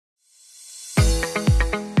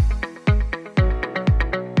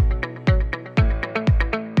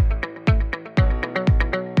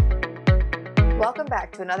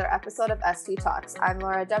back to another episode of STtalks. I'm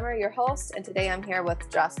Laura Demmer, your host, and today I'm here with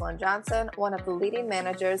Jocelyn Johnson, one of the leading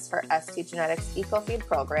managers for STgenetics EcoFeed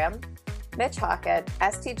program, Mitch Hockett,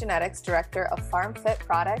 STgenetics Director of Farm Fit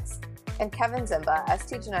Products, and Kevin Zimba,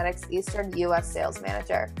 STgenetics Eastern U.S. Sales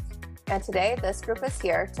Manager. And today, this group is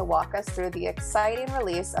here to walk us through the exciting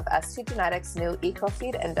release of STgenetics' new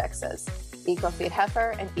EcoFeed indexes, EcoFeed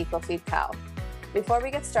Heifer and EcoFeed Cow. Before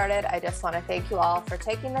we get started, I just want to thank you all for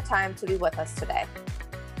taking the time to be with us today.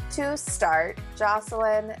 To start,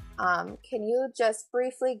 Jocelyn, can you just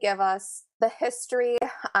briefly give us the history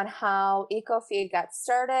on how EcoFeed got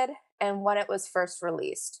started and when it was first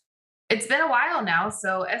released? It's been a while now.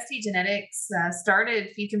 So STgenetics started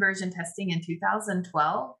feed conversion testing in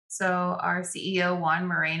 2012. So our CEO, Juan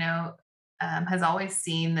Moreno, has always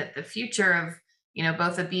seen that the future of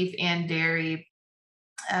both the beef and dairy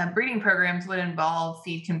breeding programs would involve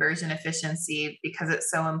feed conversion efficiency because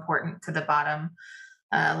it's so important to the bottom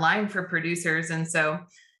line for producers. And so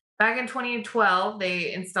back in 2012,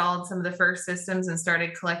 they installed some of the first systems and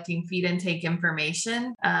started collecting feed intake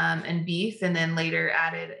information in beef, and then later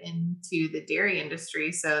added into the dairy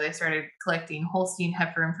industry. So they started collecting Holstein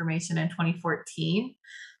heifer information in 2014.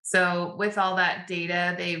 So with all that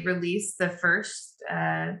data, they released the first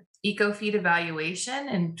EcoFeed evaluation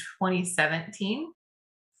in 2017.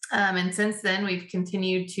 And since then, we've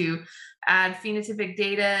continued to add phenotypic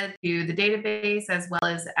data to the database, as well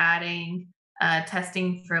as adding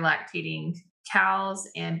testing for lactating cows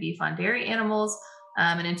and beef on dairy animals.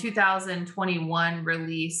 And in 2021,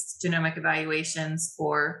 released genomic evaluations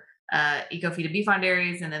for EcoFeed of beef on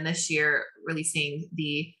dairies. And then this year, releasing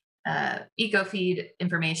the EcoFeed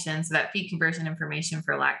information, so that feed conversion information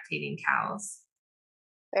for lactating cows.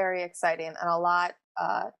 Very exciting, and a lot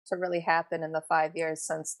to really happen in the 5 years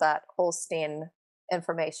since that Holstein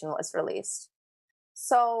information was released.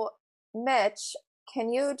 So, Mitch,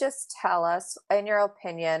 can you just tell us, in your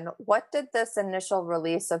opinion, what did this initial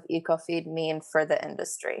release of EcoFeed mean for the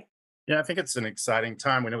industry? Yeah, I think it's an exciting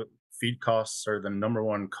time. We know feed costs are the number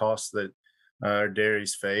one cost that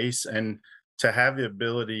dairies face, and to have the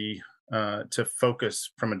ability to focus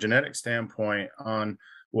from a genetic standpoint on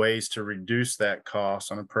ways to reduce that cost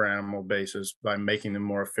on a per animal basis by making them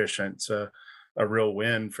more efficient. It's a real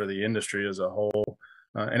win for the industry as a whole.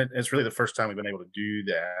 And it's really the first time we've been able to do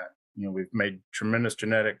that. We've made tremendous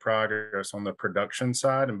genetic progress on the production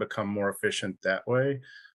side and become more efficient that way,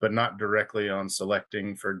 but not directly on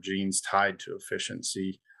selecting for genes tied to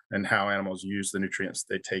efficiency and how animals use the nutrients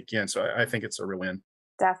they take in. So I think it's a real win.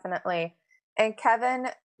 Definitely. And Kevin,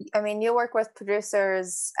 you work with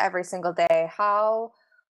producers every single day. How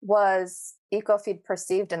was EcoFeed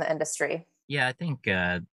perceived in the industry? Yeah, I think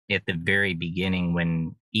at the very beginning,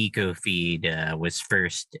 when EcoFeed was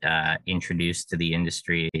first introduced to the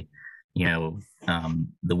industry,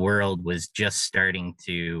 the world was just starting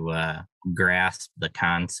to grasp the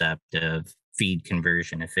concept of feed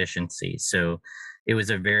conversion efficiency. So it was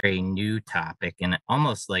a very new topic and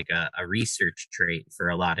almost like a research trait for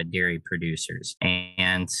a lot of dairy producers.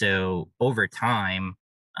 And so over time,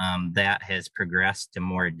 that has progressed to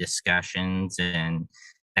more discussions and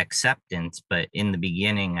acceptance. But in the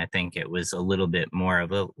beginning, I think it was a little bit more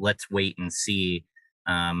of a let's wait and see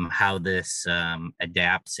how this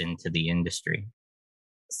adapts into the industry.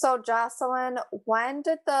 So, Jocelyn, when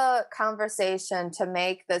did the conversation to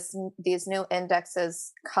make these new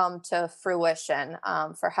indexes come to fruition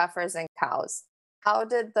for heifers and cows? How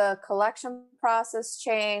did the collection process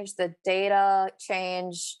change, the data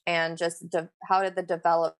change, and just how did the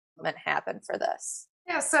development happen for this?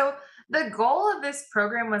 Yeah, so the goal of this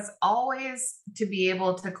program was always to be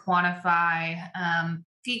able to quantify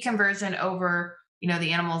feed conversion over,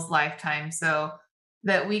 the animal's lifetime, so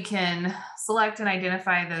that we can select and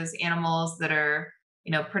identify those animals that are,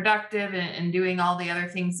 productive and doing all the other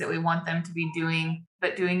things that we want them to be doing,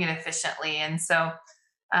 but doing it efficiently. And so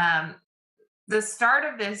the start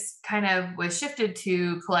of this kind of was shifted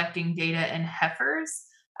to collecting data in heifers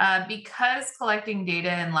because collecting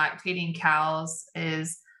data in lactating cows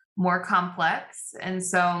is more complex. And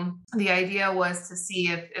so the idea was to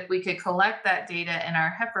see if we could collect that data in our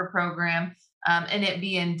heifer program and it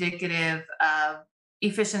be indicative of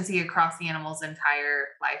efficiency across the animal's entire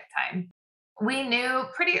lifetime. We knew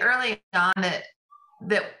pretty early on that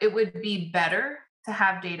it would be better to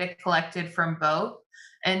have data collected from both.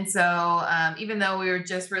 And so even though we were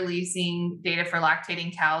just releasing data for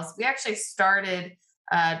lactating cows, we actually started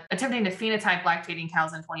attempting to phenotype lactating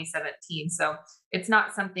cows in 2017. So it's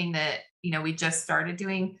not something that, we just started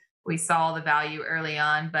doing. We saw the value early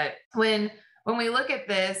on. But when we look at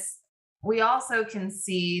this, we also can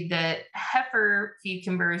see that heifer feed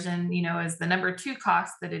conversion, is the number 2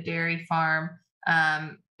 cost that a dairy farm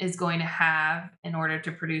is going to have in order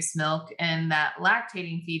to produce milk, and that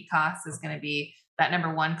lactating feed cost is going to be that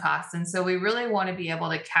number 1 cost. And so we really want to be able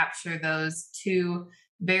to capture those two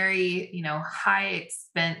very, high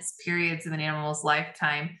expense periods of an animal's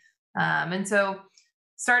lifetime. And so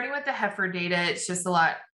starting with the heifer data, it's just a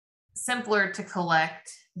lot simpler to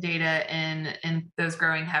collect data in those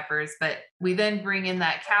growing heifers, but we then bring in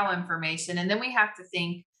that cow information, and then we have to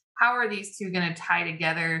think, how are these two going to tie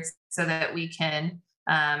together so that we can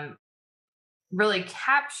really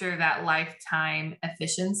capture that lifetime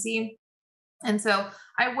efficiency? And so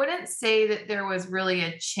I wouldn't say that there was really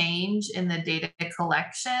a change in the data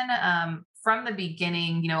collection. From the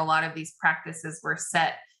beginning, a lot of these practices were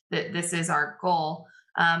set that this is our goal.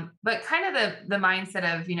 But kind of the mindset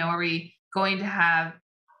of, are we going to have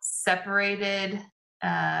separated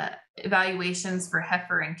evaluations for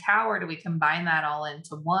heifer and cow, or do we combine that all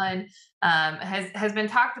into one? Has been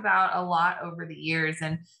talked about a lot over the years.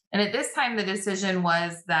 And at this time, the decision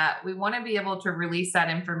was that we want to be able to release that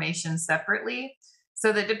information separately,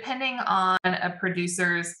 so that depending on a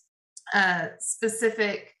producer's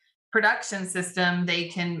specific production system, they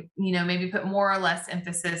can, maybe put more or less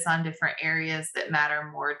emphasis on different areas that matter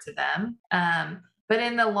more to them. But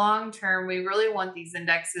in the long term, we really want these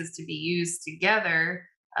indexes to be used together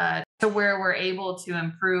to where we're able to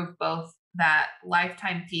improve both that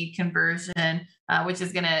lifetime feed conversion, which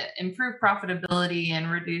is going to improve profitability and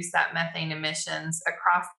reduce that methane emissions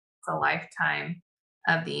across the lifetime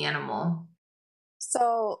of the animal.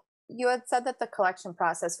 So you had said that the collection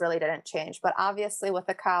process really didn't change, but obviously with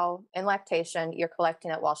a cow in lactation, you're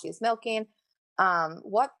collecting it while she's milking.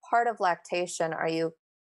 What part of lactation are you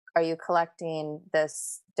collecting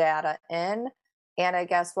this data in? And I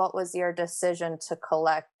guess, what was your decision to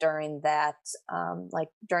collect during that,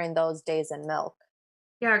 during those days in milk?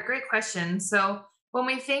 Yeah, great question. So when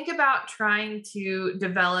we think about trying to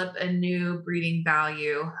develop a new breeding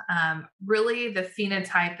value, really the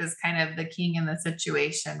phenotype is kind of the king in the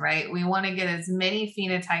situation, right? We want to get as many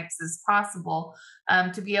phenotypes as possible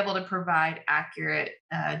to be able to provide accurate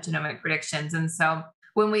genomic predictions. And so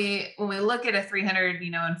when we look at a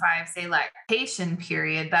 305 say lactation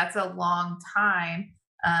period, that's a long time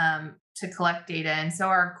to collect data. And so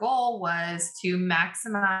our goal was to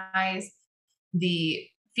maximize the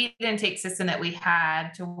feed intake system that we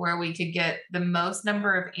had to where we could get the most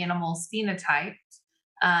number of animals phenotyped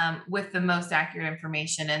with the most accurate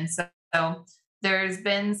information. And so there's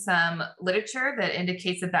been some literature that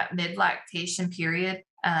indicates that mid-lactation period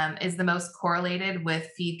is the most correlated with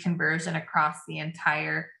feed conversion across the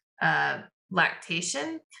entire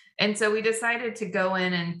lactation. And so we decided to go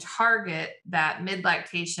in and target that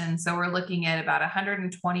mid-lactation. So we're looking at about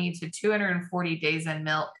 120 to 240 days in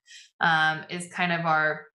milk is kind of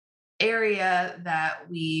our area that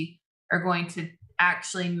we are going to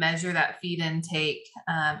actually measure that feed intake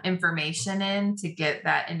information in to get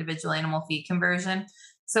that individual animal feed conversion.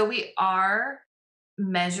 So we are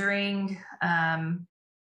measuring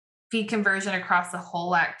feed conversion across the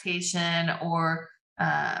whole lactation or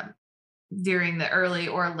during the early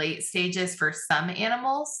or late stages for some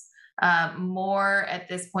animals, more at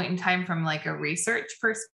this point in time from like a research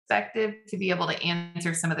perspective to be able to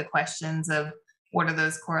answer some of the questions of what are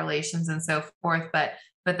those correlations and so forth. But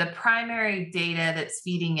the primary data that's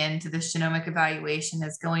feeding into this genomic evaluation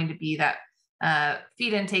is going to be that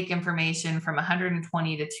feed intake information from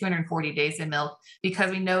 120 to 240 days in milk,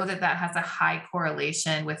 because we know that has a high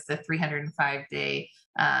correlation with the 305-day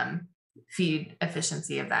feed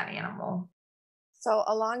efficiency of that animal. So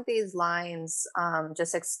along these lines,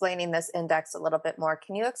 just explaining this index a little bit more,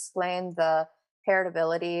 can you explain the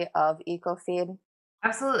heritability of EcoFeed?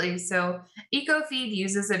 Absolutely. So EcoFeed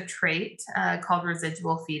uses a trait called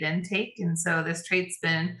residual feed intake. And so this trait's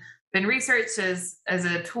been researched as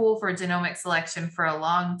a tool for genomic selection for a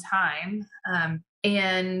long time.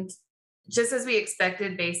 And just as we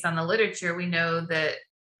expected based on the literature, we know that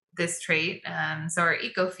this trait, so our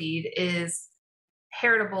EcoFeed, is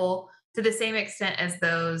heritable to the same extent as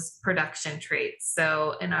those production traits.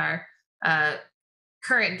 So in our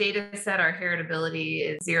current data set, our heritability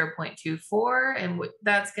is 0.24, and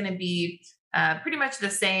that's going to be pretty much the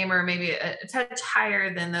same or maybe a touch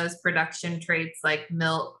higher than those production traits like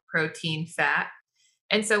milk, protein, fat.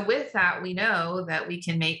 And so with that, we know that we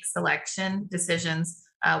can make selection decisions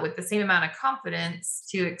with the same amount of confidence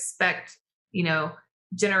to expect,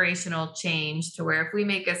 generational change, to where if we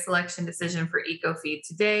make a selection decision for EcoFeed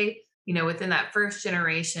today, within that first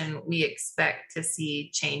generation, we expect to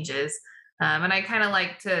see changes. And I kind of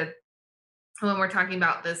like to, when we're talking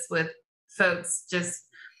about this with folks just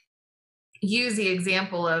use the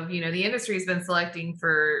example of, the industry has been selecting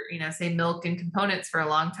for, say milk and components for a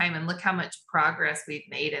long time, and look how much progress we've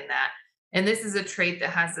made in that. And this is a trait that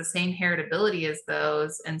has the same heritability as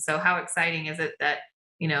those. And so how exciting is it that,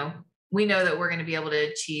 we know that we're going to be able to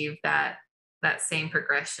achieve that same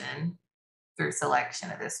progression through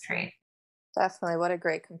selection of this trait. Definitely. What a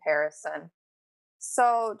great comparison.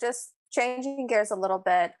 So just changing gears a little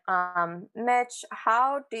bit, Mitch,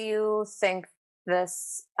 how do you think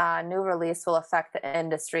this new release will affect the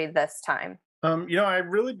industry this time? I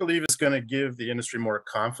really believe it's going to give the industry more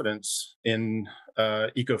confidence in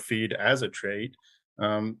EcoFeed as a trait.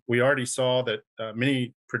 We already saw that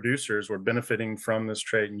many producers were benefiting from this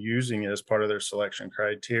trait and using it as part of their selection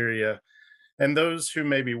criteria. And those who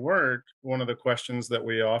maybe weren't, one of the questions that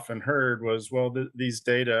we often heard was, well, these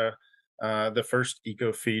data, the first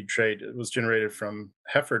EcoFeed trait was generated from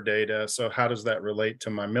heifer data. So how does that relate to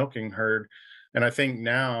my milking herd? And I think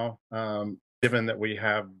now, given that we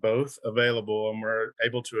have both available and we're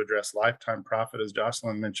able to address lifetime profit, as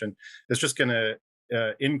Jocelyn mentioned, it's just going to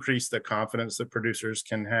increase the confidence that producers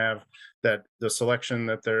can have that the selection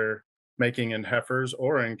that they're making in heifers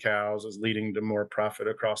or in cows is leading to more profit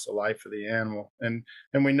across the life of the animal. And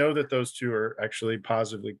we know that those two are actually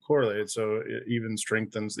positively correlated. So it even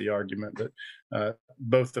strengthens the argument that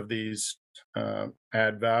both of these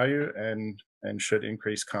add value and should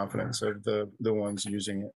increase confidence of the ones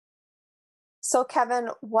using it. So, Kevin,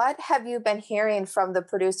 what have you been hearing from the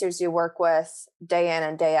producers you work with day in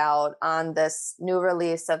and day out on this new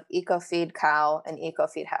release of EcoFeed cow and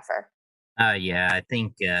EcoFeed heifer? Yeah, I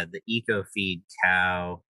think the EcoFeed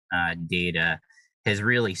cow data has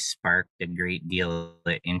really sparked a great deal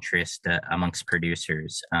of interest amongst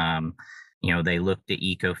producers. They looked at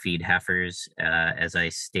EcoFeed heifers, as I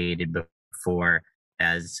stated before,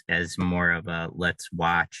 as more of a let's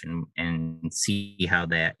watch and see how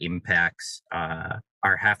that impacts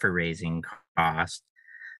our heifer raising cost.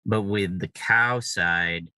 But with the cow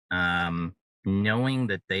side, knowing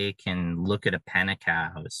that they can look at a pen of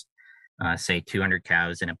cows, say 200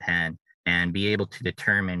 cows in a pen, and be able to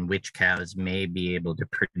determine which cows may be able to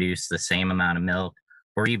produce the same amount of milk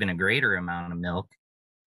or even a greater amount of milk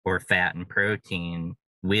or fat and protein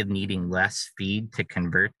with needing less feed to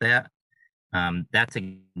convert that, that's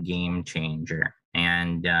a game changer.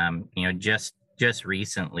 And just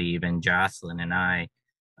recently, even Jocelyn and I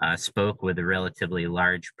spoke with a relatively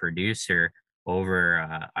large producer over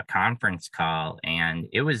a conference call, and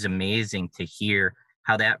it was amazing to hear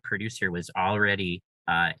how that producer was already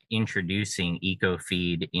introducing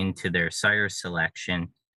EcoFeed into their sire selection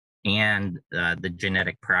and the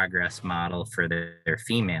genetic progress model for their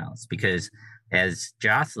females, because as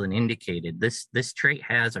Jocelyn indicated, this trait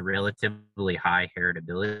has a relatively high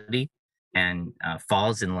heritability and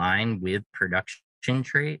falls in line with production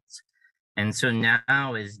traits. And so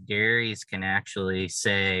now, as dairies can actually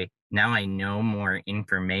say, now I know more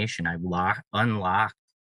information, I've unlocked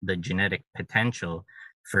the genetic potential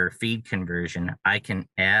for feed conversion, I can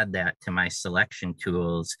add that to my selection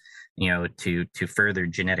tools, to further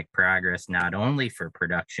genetic progress, not only for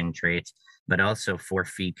production traits, but also for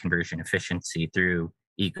feed conversion efficiency through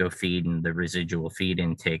EcoFeed and the residual feed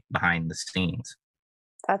intake behind the scenes.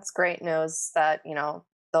 That's great news that,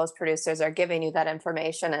 those producers are giving you that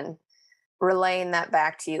information and relaying that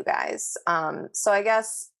back to you guys. So I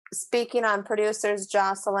guess speaking on producers,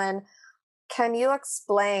 Jocelyn, can you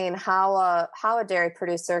explain how a dairy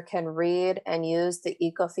producer can read and use the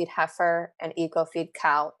EcoFeed heifer and EcoFeed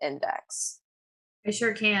cow index? I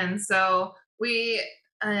sure can. So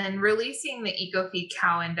in releasing the EcoFeed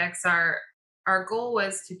cow index, our goal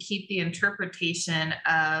was to keep the interpretation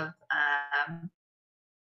of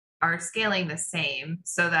our scaling the same,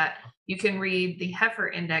 so that you can read the heifer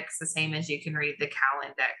index the same as you can read the cow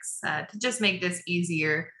index, to just make this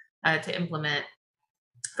easier to implement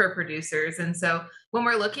for producers. And so when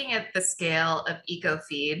we're looking at the scale of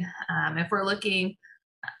EcoFeed, if we're looking,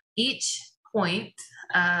 each point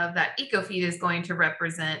of that EcoFeed is going to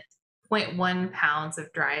represent 0.1 pounds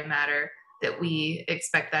of dry matter that we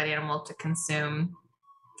expect that animal to consume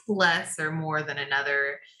less or more than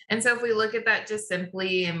another. And so if we look at that just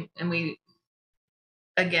simply, and we,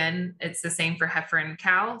 again, it's the same for heifer and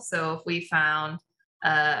cow. So if we found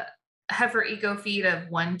a heifer EcoFeed of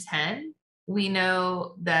 110, we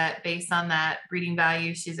know that based on that breeding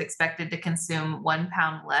value, she's expected to consume 1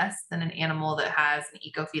 pound less than an animal that has an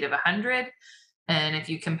EcoFeed of 100. And if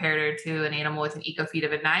you compared her to an animal with an EcoFeed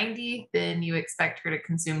of a 90, then you expect her to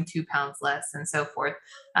consume 2 pounds less, and so forth.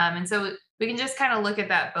 And so we can just kind of look at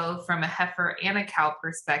that both from a heifer and a cow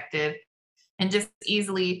perspective, and just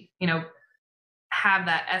easily, have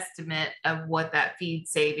that estimate of what that feed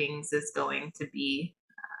savings is going to be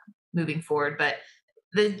moving forward. But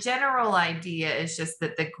the general idea is just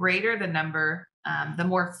that the greater the number, the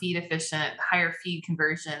more feed efficient, higher feed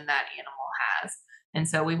conversion that animal has. And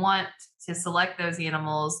so we want to select those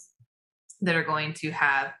animals that are going to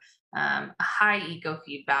have a high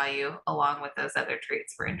eco-feed value along with those other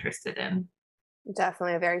traits we're interested in.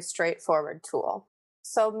 Definitely a very straightforward tool.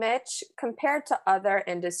 So, Mitch, compared to other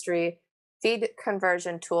industry feed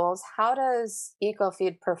conversion tools, how does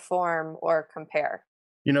EcoFeed perform or compare?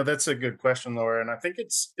 That's a good question, Laura, and I think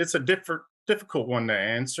it's a difficult one to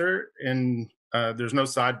answer. And there's no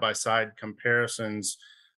side by side comparisons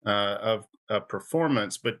of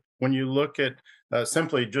performance, but when you look at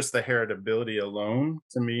simply just the heritability alone,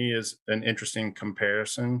 to me is an interesting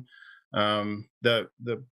comparison. The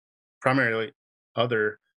primarily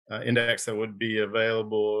other index that would be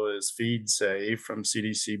available is FeedSave from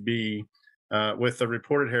CDCB, with a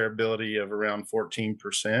reported heritability of around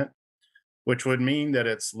 14%, which would mean that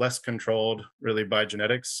it's less controlled really by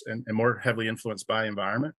genetics and more heavily influenced by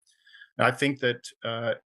environment. And I think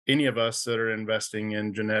that any of us that are investing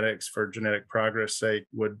in genetics for genetic progress sake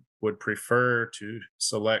would prefer to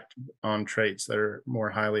select on traits that are more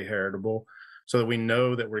highly heritable, so that we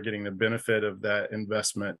know that we're getting the benefit of that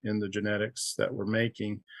investment in the genetics that we're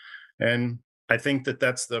making. And I think that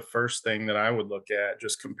that's the first thing that I would look at,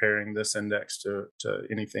 just comparing this index to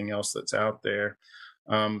anything else that's out there.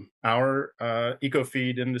 Our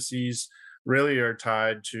EcoFeed indices really are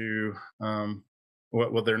tied to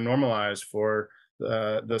what they're normalized for,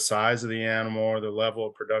 the size of the animal or the level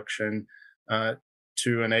of production,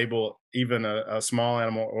 to enable even a small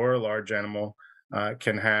animal or a large animal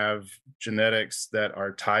can have genetics that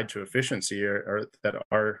are tied to efficiency, or that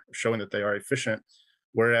are showing that they are efficient.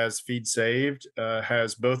 Whereas Feed Saved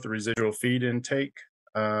has both the residual feed intake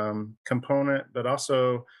component, but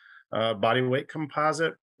also body weight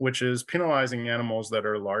composite, which is penalizing animals that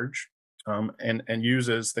are large, and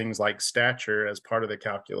uses things like stature as part of the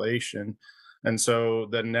calculation. And so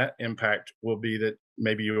the net impact will be that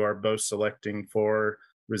maybe you are both selecting for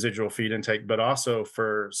residual feed intake, but also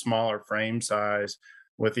for smaller frame size,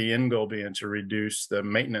 with the end goal being to reduce the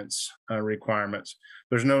maintenance requirements.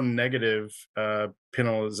 There's no negative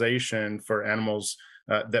penalization for animals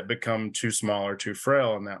that become too small or too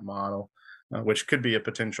frail in that model, which could be a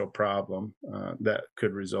potential problem that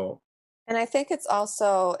could result. And I think it's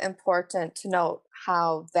also important to note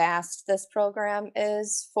how vast this program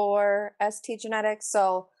is for STgenetics.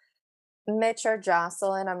 So, Mitch or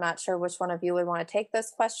Jocelyn, I'm not sure which one of you would want to take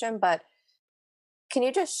this question, but can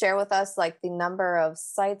you just share with us like the number of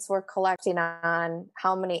sites we're collecting on,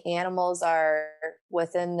 how many animals are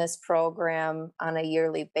within this program on a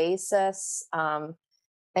yearly basis, and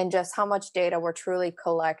just how much data we're truly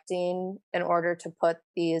collecting in order to put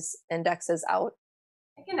these indexes out?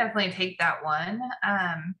 I can definitely take that one.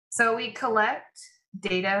 So we collect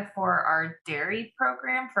data for our dairy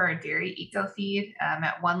program, for our dairy EcoFeed,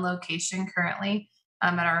 at one location currently,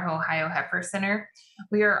 at our Ohio Heifer Center.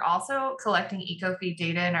 We are also collecting EcoFeed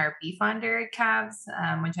data in our beef on dairy calves,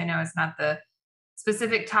 which I know is not the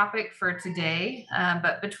specific topic for today,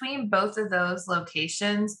 but between both of those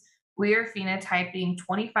locations, we are phenotyping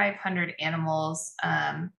 2,500 animals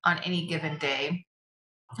on any given day.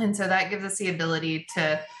 And so that gives us the ability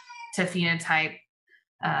to phenotype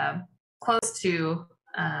close to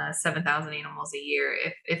 7,000 animals a year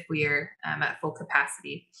if we are at full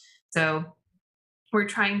capacity. So we're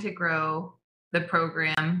trying to grow the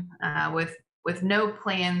program with no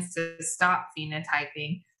plans to stop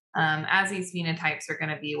phenotyping, as these phenotypes are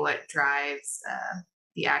going to be what drives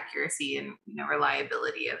the accuracy and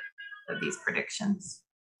reliability of these predictions.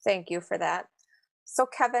 Thank you for that. So,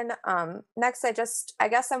 Kevin, next, I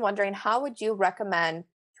guess I'm wondering, how would you recommend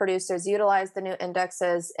producers utilize the new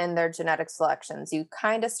indexes in their genetic selections? You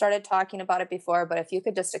kind of started talking about it before, but if you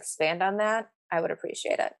could just expand on that, I would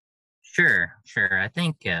appreciate it. Sure. I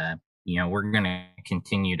think we're going to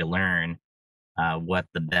continue to learn what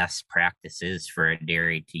the best practice is for a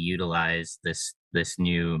dairy to utilize this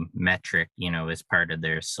new metric, as part of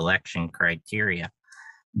their selection criteria.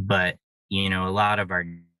 But a lot of our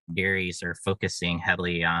dairies are focusing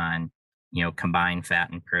heavily on combined fat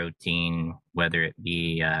and protein, whether it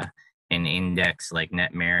be an index like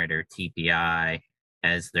net merit or TPI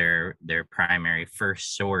as their primary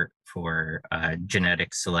first sort for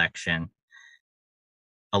genetic selection,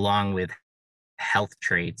 along with health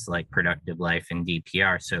traits like productive life and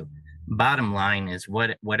DPR. So bottom line is,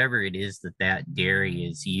 whatever it is that dairy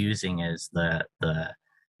is using as the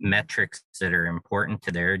metrics that are important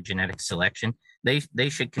to their genetic selection, they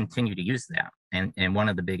should continue to use that. And one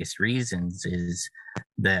of the biggest reasons is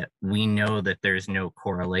that we know that there's no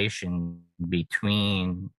correlation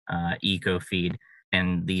between EcoFeed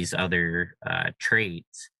and these other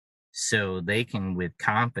traits. So they can with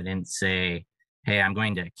confidence say, hey, I'm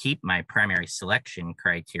going to keep my primary selection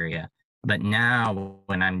criteria, but now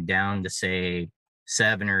when I'm down to say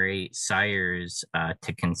 7 or 8 sires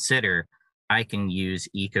to consider, I can use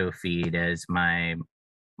EcoFeed as my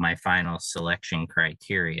final selection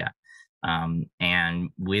criteria. And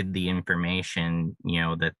with the information,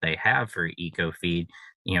 that they have for EcoFeed,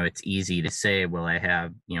 it's easy to say, well, I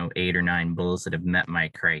have, 8 or 9 bulls that have met my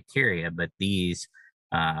criteria, but these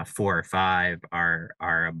 4 or 5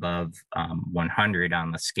 are above 100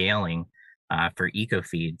 on the scaling for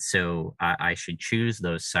EcoFeed. So I should choose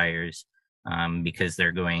those sires because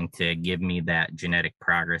they're going to give me that genetic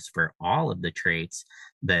progress for all of the traits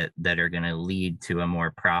that are going to lead to a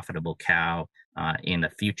more profitable cow in the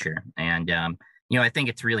future. And, I think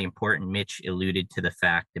it's really important. Mitch alluded to the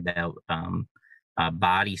fact about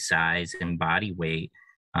body size and body weight.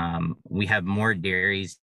 We have more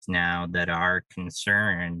dairies now that are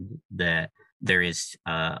concerned that there is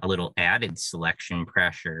a little added selection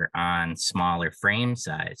pressure on smaller frame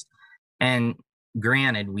size. And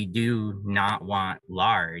granted, we do not want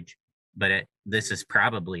large, but this is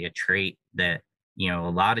probably a trait that, a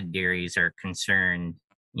lot of dairies are concerned,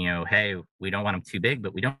 hey, we don't want them too big,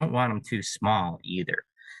 but we don't want them too small either.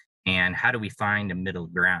 And how do we find a middle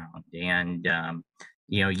ground? And,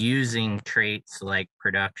 using traits like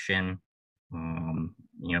production,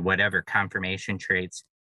 whatever conformation traits,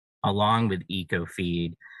 along with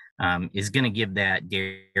EcoFeed, is going to give that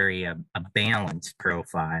dairy a balanced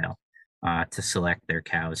profile to select their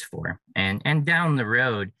cows for. And down the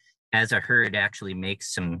road, as a herd actually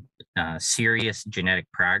makes some serious genetic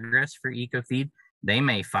progress for EcoFeed, they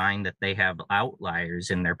may find that they have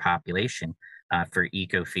outliers in their population for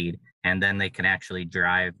EcoFeed, and then they can actually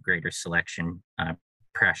drive greater selection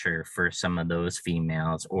pressure for some of those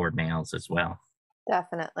females or males as well.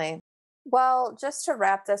 Definitely. Well, just to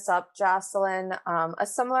wrap this up, Jocelyn, a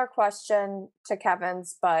similar question to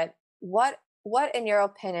Kevin's, but what in your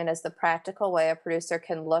opinion is the practical way a producer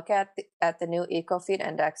can look at the new EcoFeed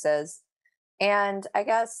indexes? And I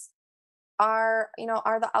guess are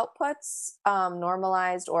the outputs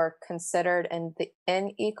normalized or considered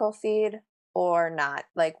in EcoFeed or not?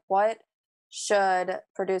 Like, what should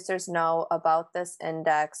producers know about this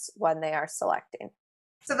index when they are selecting?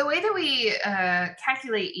 So the way that we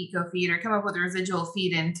calculate EcoFeed or come up with residual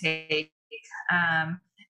feed intake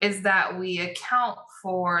is that we account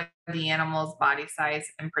for the animal's body size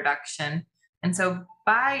and production. And so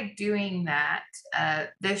by doing that,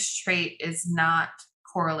 this trait is not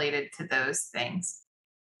correlated to those things.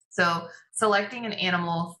 So selecting an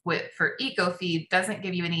animal for EcoFeed doesn't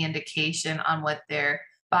give you any indication on what their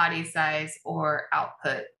body size or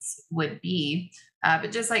outputs would be.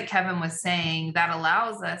 But just like Kevin was saying, that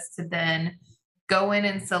allows us to then go in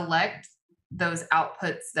and select those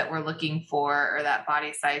outputs that we're looking for or that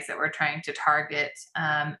body size that we're trying to target.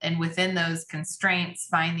 And within those constraints,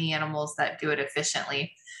 find the animals that do it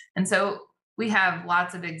efficiently. And so we have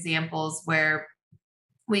lots of examples where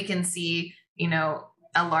we can see,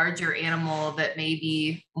 a larger animal that may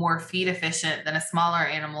be more feed efficient than a smaller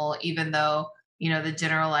animal, even though, the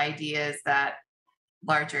general idea is that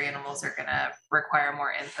larger animals are going to require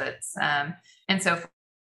more inputs. And so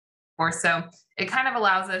forth. So it kind of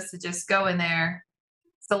allows us to just go in there,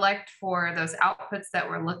 select for those outputs that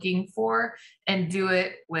we're looking for, and do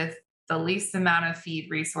it with the least amount of feed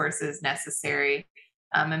resources necessary.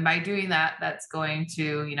 And by doing that, that's going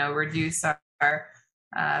to, reduce our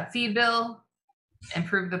feed bill,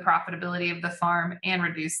 improve the profitability of the farm, and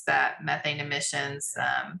reduce that methane emissions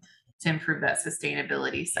to improve that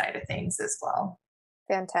sustainability side of things as well.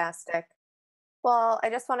 Fantastic. Well, I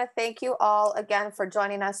just want to thank you all again for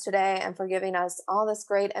joining us today and for giving us all this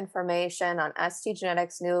great information on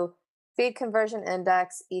STgenetics' new feed conversion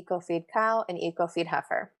index, EcoFeed cow and EcoFeed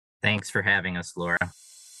heifer. Thanks for having us, Laura.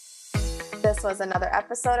 This was another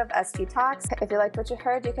episode of STtalks. If you liked what you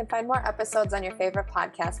heard, you can find more episodes on your favorite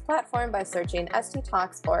podcast platform by searching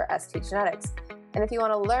STtalks or STgenetics. And if you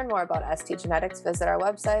want to learn more about STgenetics, visit our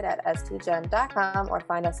website at stgen.com or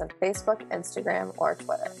find us on Facebook, Instagram, or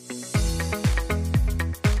Twitter.